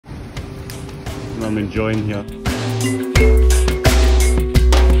I'm enjoying here.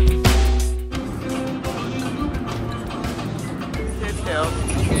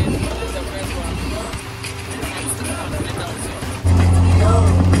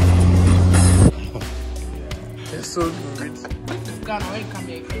 It's so good. This is Ghana where you can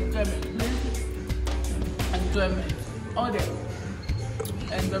be enjoyment. All the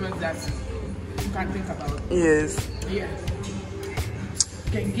enjoyment that you can think about. Yes. Yeah.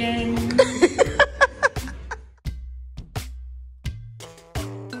 Gang.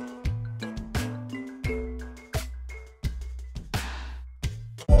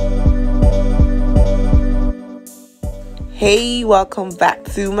 Hey, welcome back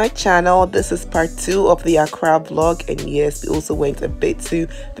to my channel. This is part 2 of the Accra vlog, and yes, we also went a bit to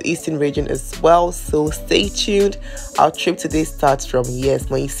the eastern region as well, so stay tuned. Our trip today starts from, yes,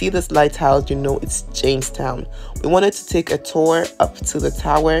 when you see this lighthouse, you know it's Jamestown. We wanted to take a tour up to the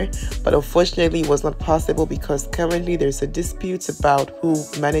tower, but unfortunately it was not possible because currently there's a dispute about who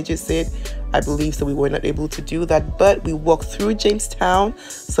manages it, I believe, so we were not able to do that, but we walked through Jamestown.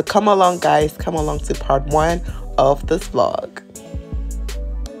 So come along guys, come along to part 1 of this vlog.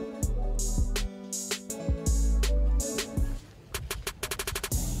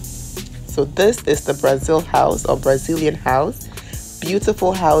 So this is the Brazil house or Brazilian house.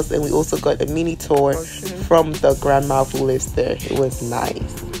 Beautiful house, and we also got a mini tour from the grandma who lives there. It was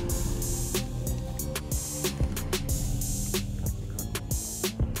nice.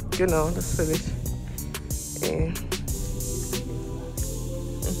 You know, that's village. Yeah.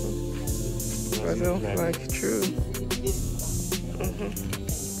 Brazil, like true.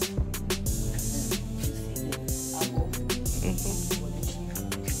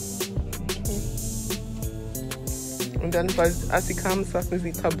 And then as it comes up with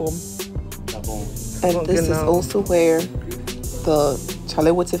the tabom. And this is also where the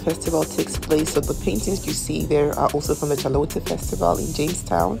Chalewoti Festival takes place. So the paintings you see there are also from the Chalewoti Festival in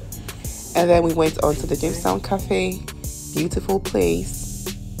Jamestown. And then we went on to the Jamestown Cafe. Beautiful place.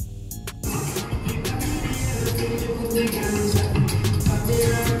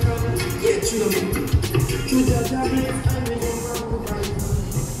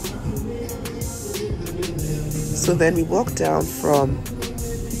 So then we walked down from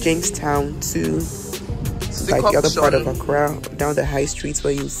Jamestown to like the other part of Accra, down the high streets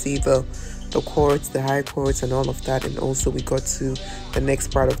where you see the courts, the high courts and all of that. And also we got to the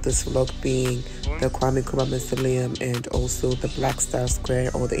next part of this vlog being the Kwame Nkrumah Mausoleum and also the Black Star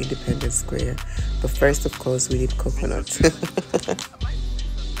Square or the Independence Square. But first, of course, we did coconut.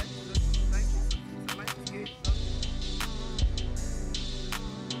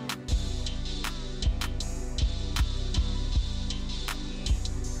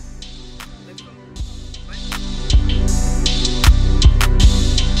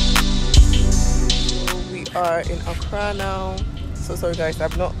 Are in Accra now. So sorry guys,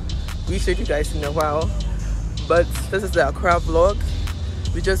 I've not reached you guys in a while, but this is the Accra vlog.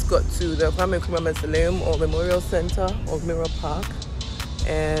 We just got to the Kwame Nkrumah Mausoleum or Memorial Center or Mirror Park,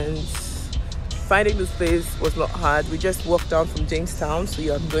 and finding this place was not hard. We just walked down from Jamestown, so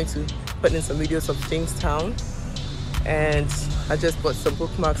yeah, I'm going to put in some videos of Jamestown, and I just bought some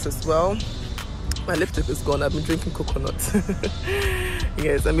bookmarks as well. My lipstick is gone. I've been drinking coconut.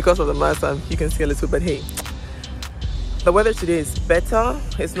 Yes, and because of the mask, you can see a little bit. Hey, the weather today is better.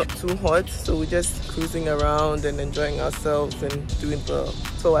 It's not too hot, so we're just cruising around and enjoying ourselves and doing the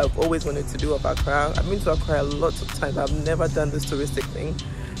tour I've always wanted to do of Accra. I've been to Accra a lot of times. I've never done this touristic thing,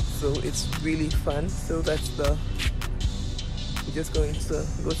 so it's really fun. So that's we're just going to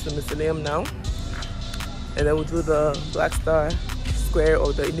go to the museum now, and then we'll do the Black Star Square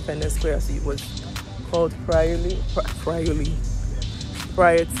or the Independence Square as it was called prior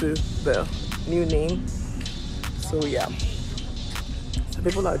to the new name. So yeah, so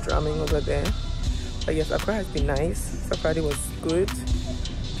people are drumming over there. But yes, Accra has been nice. Takoradi was good.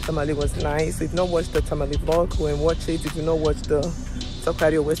 Tamale was nice. If you've not watched the Tamale vlog, go and watch it. If you've not watched the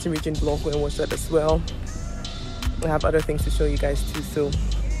Takoradi or Western Region vlog, go and watch that as well. I have other things to show you guys too, so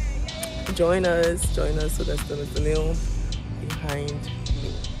join us. So that's the mausoleum behind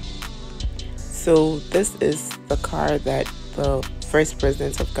me. So this is the car that the first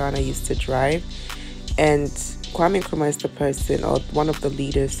president of Ghana used to drive, and Kwame Nkrumah is the person or one of the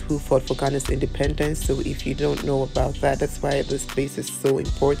leaders who fought for Ghana's independence. So if you don't know about that, that's why this place is so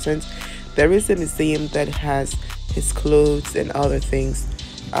important. There is a museum that has his clothes and other things,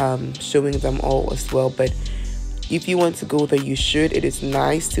 showing them all as well. But if you want to go there, you should. It is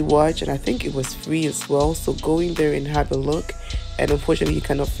nice to watch, and I think it was free as well. So go in there and have a look. And unfortunately, you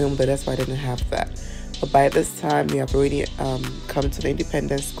cannot film there. That's why I didn't have that. But by this time, we have already come to the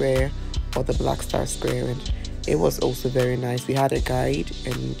Independence Square or the Black Star Square, and it was also very nice. We had a guide,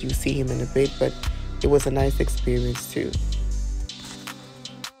 and you see him in a bit, but it was a nice experience too.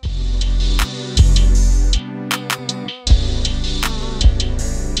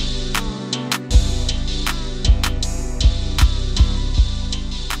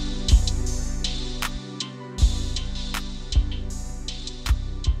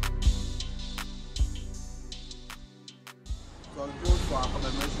 For our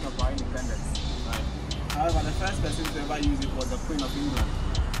commemoration of our independence. Right. However, the first person to ever use it was the Queen of England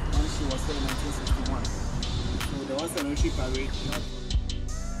when she was still in 1961. So there was a military parade.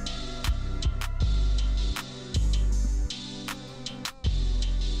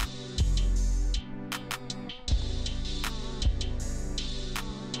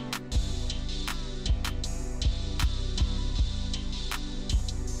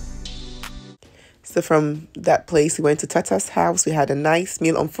 So from that place, we went to Tata's house. We had a nice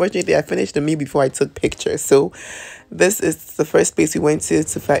meal. Unfortunately, I finished the meal before I took pictures. So this is the first place we went to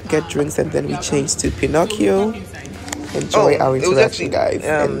get drinks, and then we changed to Pinocchio. Enjoy our interaction,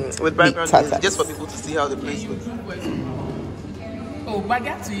 guys. With background music, just for people to see how the place looks. Oh, but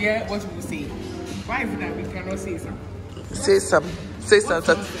that's to hear what we say. Why is it that we cannot say something? Say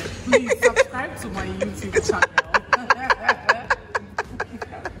something. Please subscribe to my YouTube channel.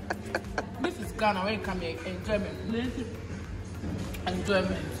 This is Ghana. When you come here, enjoyment.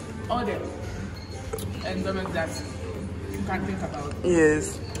 Enjoyment. All the enjoyment that you can think about.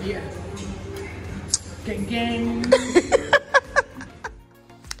 Yes. Yeah. Gang.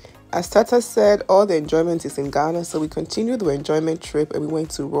 As Tata said, all the enjoyment is in Ghana, so we continued the enjoyment trip and we went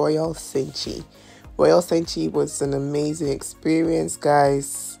to Royal Senchi. Royal Senchi was an amazing experience,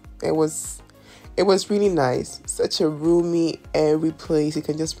 guys. It was really nice. Such a roomy, airy place. You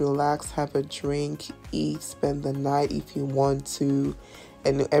can just relax, have a drink, eat, spend the night if you want to.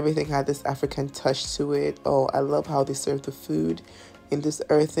 And everything had this African touch to it. Oh, I love how they serve the food in this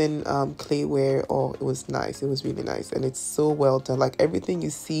earthen clayware. Oh, it was nice. It was really nice. And it's so well done. Like everything you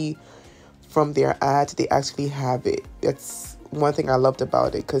see from their ad, they actually have it. That's one thing I loved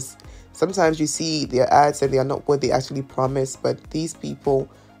about it, because sometimes you see their ads and they are not what they actually promise, but these people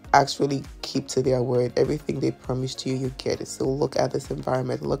actually keep to their word. Everything they promised you, you get it. So look at this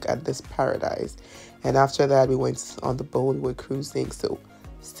environment, look at this paradise. And after that, we went on the boat, we were cruising. So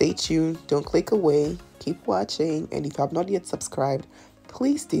stay tuned, don't click away, keep watching. And if you have not yet subscribed,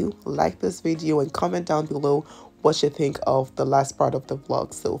 please do like this video and comment down below what you think of the last part of the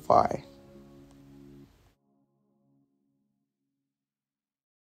vlog so far.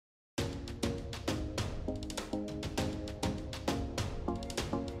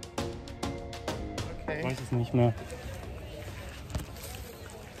 Ich weiß es nicht mehr.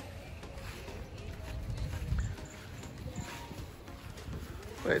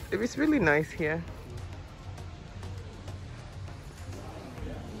 But it's really nice here.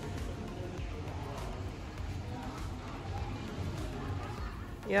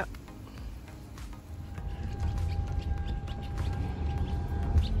 Yeah.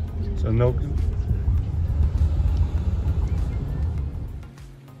 So no.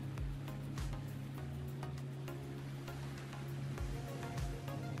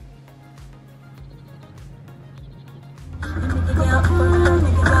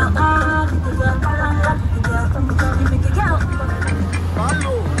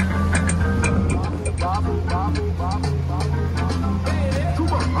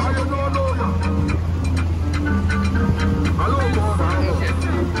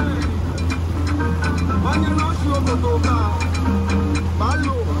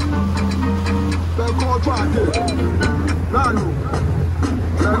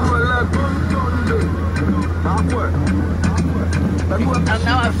 I'm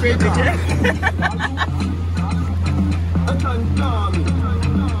now afraid to get.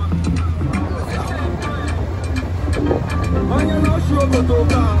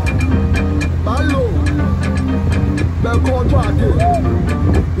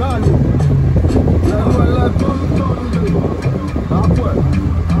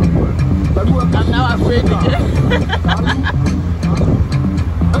 I'm now afraid to get.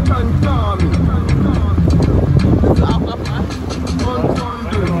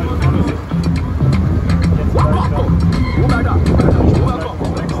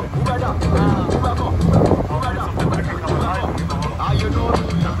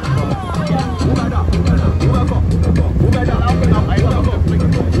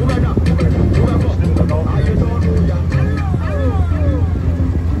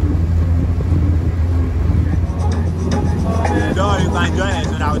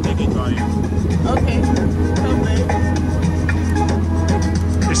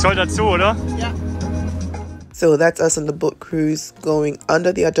 soll dazu, oder? Yeah. So that's us on the boat cruise going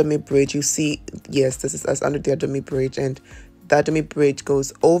under the Adami Bridge. You see, yes, this is us under the Adami Bridge, and the Adami Bridge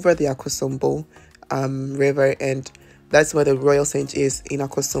goes over the Akosombo River, and that's where the Royal St. is in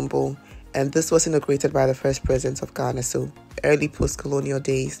Akosombo. And this was inaugurated by the first president of Ghana, so early post-colonial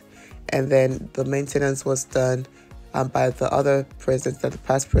days. And then the maintenance was done by the other presidents, the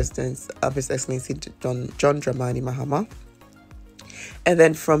past presidents of His Excellency John Dramani Mahama. And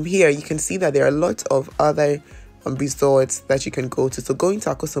then from here, you can see that there are a lot of other resorts that you can go to. So going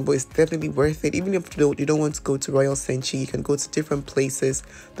to Akosombo is definitely worth it. Even if you don't want to go to Royal Senchi, you can go to different places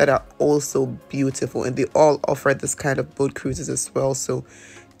that are also beautiful. And they all offer this kind of boat cruises as well. So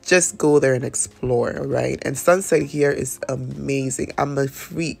just go there and explore, right? And sunset here is amazing. I'm a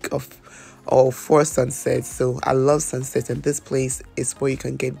freak of all four sunsets. So I love sunsets. And this place is where you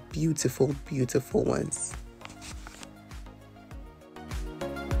can get beautiful, beautiful ones.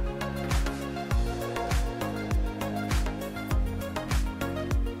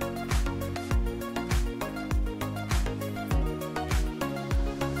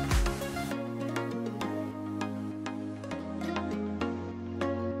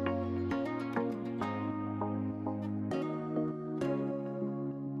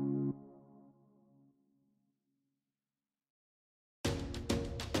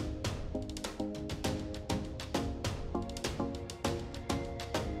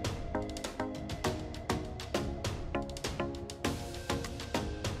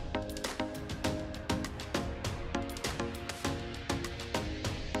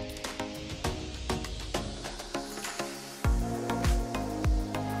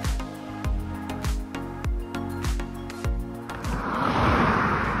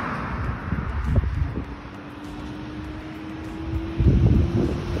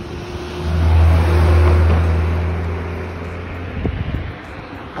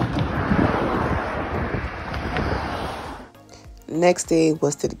 Next day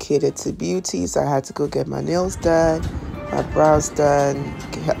was dedicated to beauty, so I had to go get my nails done, my brows done,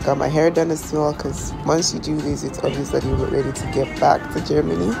 got my hair done as well, because once you do this, it's obvious that you're ready to get back to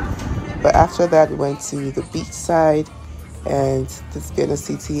Germany. But after that, we went to the beach side, and this being a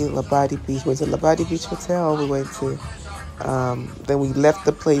city, Labadi Beach. We went to Labadi Beach Hotel. We went to, then we left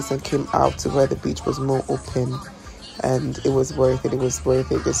the place and came out to where the beach was more open. And it was worth it. It was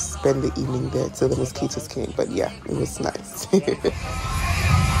worth it. Just spend the evening there till the mosquitoes came. But yeah, it was nice.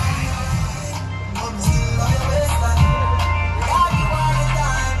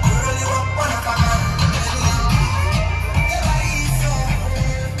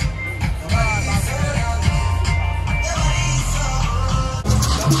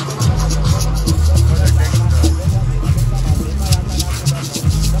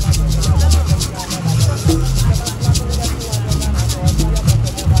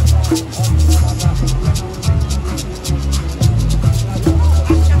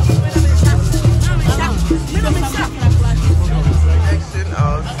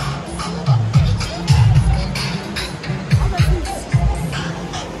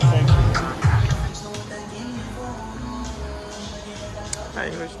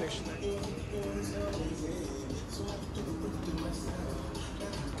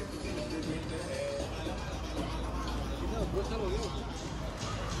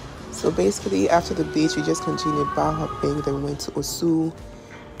 So basically, after the beach, we just continued bar hopping. Then we went to Osu,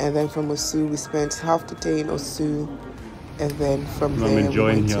 and then from Osu, we spent half the day in Osu, and then from there we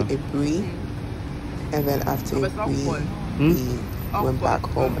went to Ebri, and then after Ebri, we went back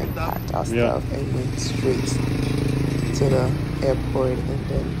home and packed our stuff and went straight to the airport and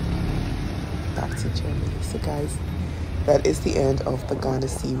then back to Germany. So guys, that is the end of the Ghana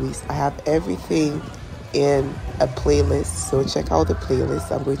series. I have everything in a playlist, so check out the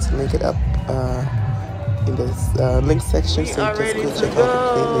playlist. I'm going to link it up in the link section, so just go check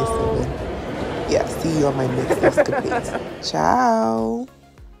out the playlist, and then yeah, see you on my next escapade. Ciao.